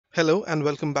Hello and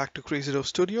welcome back to crazyRov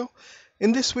Studio.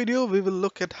 In this video, we will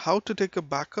look at how to take a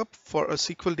backup for a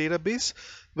SQL database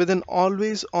with an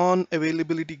always-on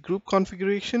availability group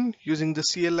configuration using the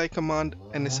CLI command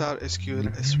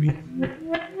nsrsqlsv.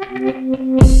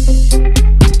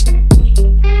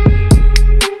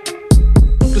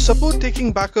 To support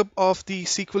taking backup of the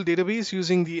SQL database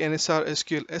using the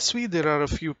nsrsqlsv, there are a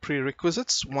few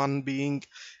prerequisites, one being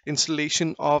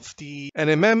installation of the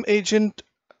NMM agent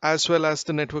as well as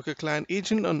the networker client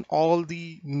agent on all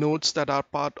the nodes that are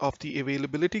part of the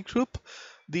availability group.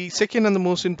 The second and the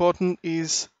most important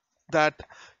is that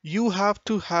you have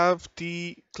to have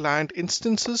the client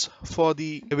instances for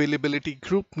the availability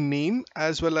group name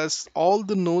as well as all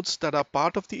the nodes that are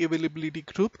part of the availability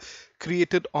group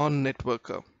created on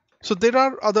networker. So there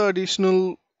are other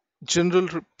additional general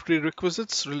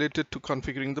prerequisites related to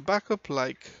configuring the backup,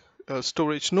 like a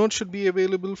storage node should be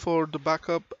available for the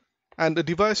backup, and a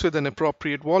device with an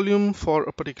appropriate volume for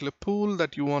a particular pool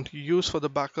that you want to use for the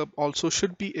backup also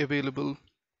should be available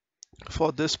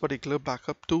for this particular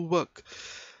backup to work.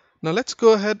 Now let's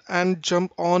go ahead and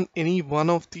jump on any one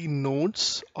of the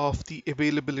nodes of the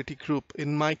availability group.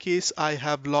 In my case, I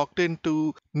have logged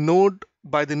into node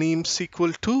by the name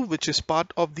SQL2, which is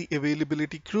part of the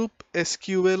availability group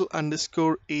SQL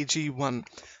AG1.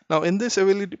 Now in this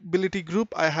availability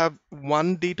group, I have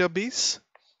one database,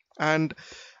 and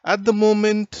at the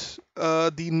moment,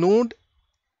 the node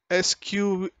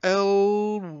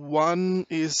SQL1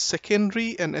 is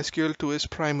secondary and SQL2 is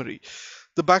primary.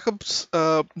 The backups,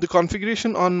 the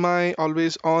configuration on my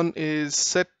always on is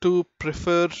set to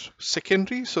prefer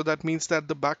secondary. So that means that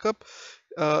the backup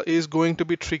is going to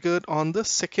be triggered on the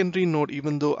secondary node,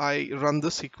 even though I run the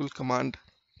SQL command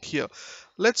here.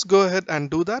 Let's go ahead and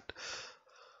do that.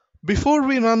 Before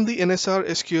we run the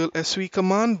nsrsqlsv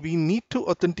command, we need to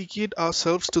authenticate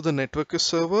ourselves to the networker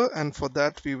server, and for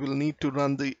that we will need to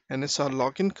run the nsr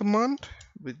login command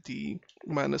with the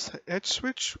 -h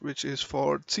switch, which is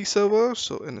for C server,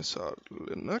 so nsr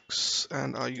linux,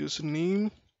 and our username,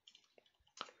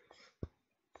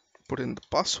 put in the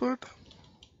password.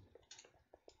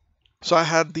 So I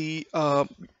had the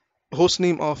host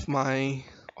name of my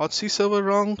C server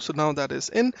wrong, so now that is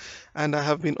in and I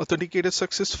have been authenticated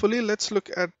successfully. Let's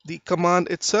look at the command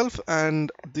itself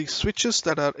and the switches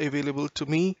that are available to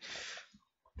me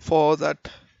for the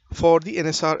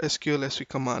nsrsqlsv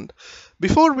command.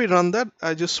 Before we run that,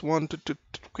 I just wanted to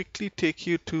quickly take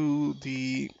you to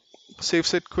the save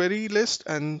set query list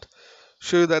and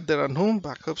show that there are no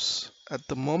backups at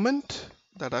the moment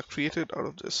that are created out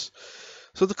of this.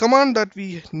 So the command that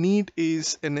we need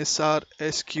is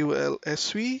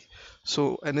nsrsqlsv,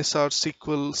 so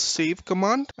nsrsql save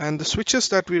command, and the switches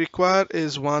that we require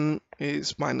is one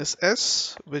is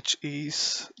 -s, which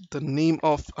is the name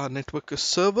of our networker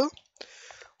server,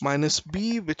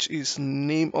 -b, which is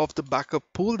name of the backup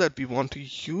pool that we want to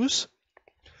use.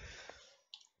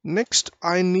 Next,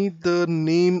 I need the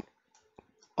name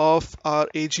of our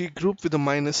AG group with a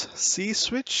 -c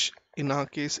switch. In our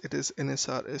case, it is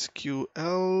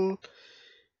nsrsql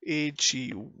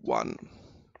AG1.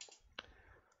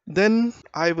 Then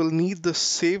I will need the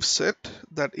save set,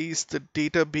 that is the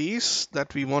database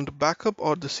that we want to backup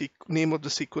or the name of the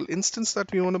SQL instance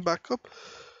that we want to backup.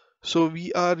 So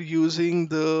we are using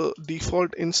the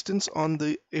default instance on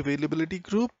the availability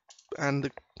group, and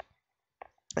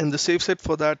the save set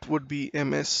for that would be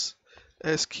mssql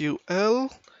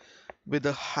with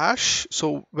a hash.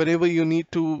 So whenever you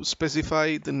need to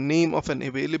specify the name of an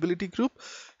availability group,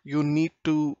 you need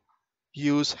to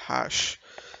use hash.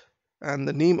 And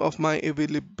the name of my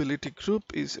availability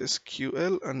group is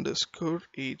SQL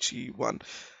AG1.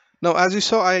 Now, as you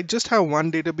saw, I just have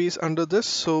one database under this.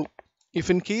 So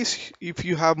if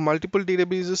you have multiple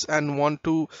databases and want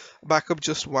to back up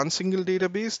just one single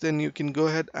database, then you can go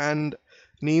ahead and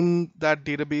name that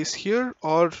database here,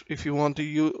 or if you want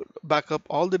to back up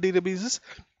all the databases,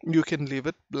 you can leave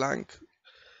it blank.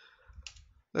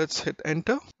 Let's hit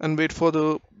enter and wait for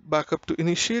the backup to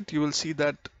initiate. You will see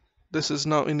that this is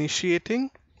now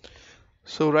initiating.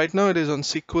 So right now it is on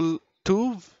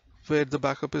SQL2 where the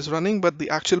backup is running, but the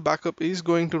actual backup is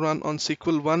going to run on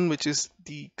SQL1, which is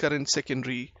the current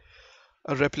secondary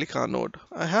replica node.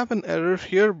 I have an error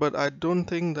here, but I don't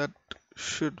think that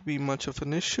should be much of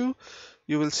an issue.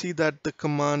 You will see that the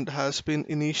command has been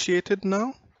initiated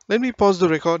now. Let me pause the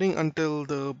recording until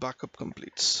the backup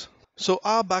completes. So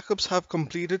our backups have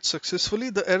completed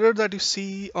successfully. The error that you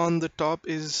see on the top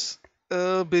is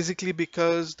basically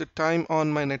because the time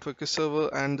on my networker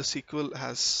server and the SQL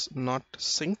has not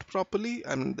synced properly,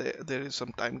 and there is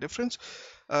some time difference.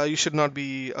 You should not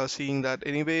be seeing that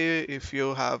anyway. If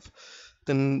you have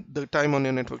then the time on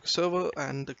your network server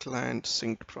and the client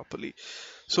synced properly.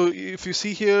 So if you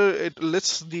see here, it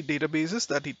lists the databases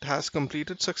that it has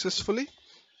completed successfully.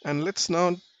 And let's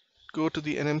now go to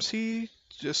the NMC,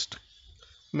 just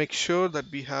make sure that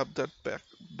we have that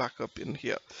backup in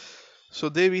here. So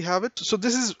there we have it. So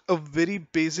this is a very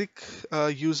basic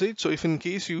usage. So if in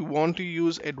case you want to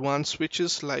use advanced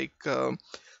switches like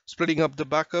splitting up the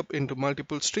backup into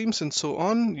multiple streams and so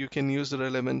on, you can use the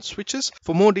relevant switches.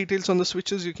 For more details on the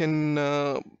switches, you can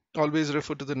always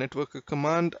refer to the network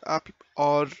command app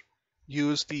or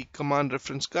use the command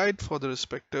reference guide for the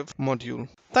respective module.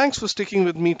 Thanks for sticking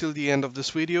with me till the end of this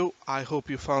video. I hope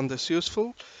you found this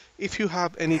useful. If you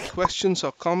have any questions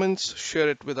or comments, share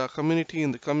it with our community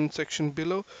in the comment section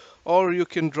below, or you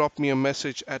can drop me a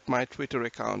message at my Twitter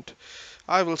account.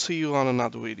 I will see you on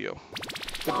another video.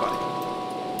 Goodbye.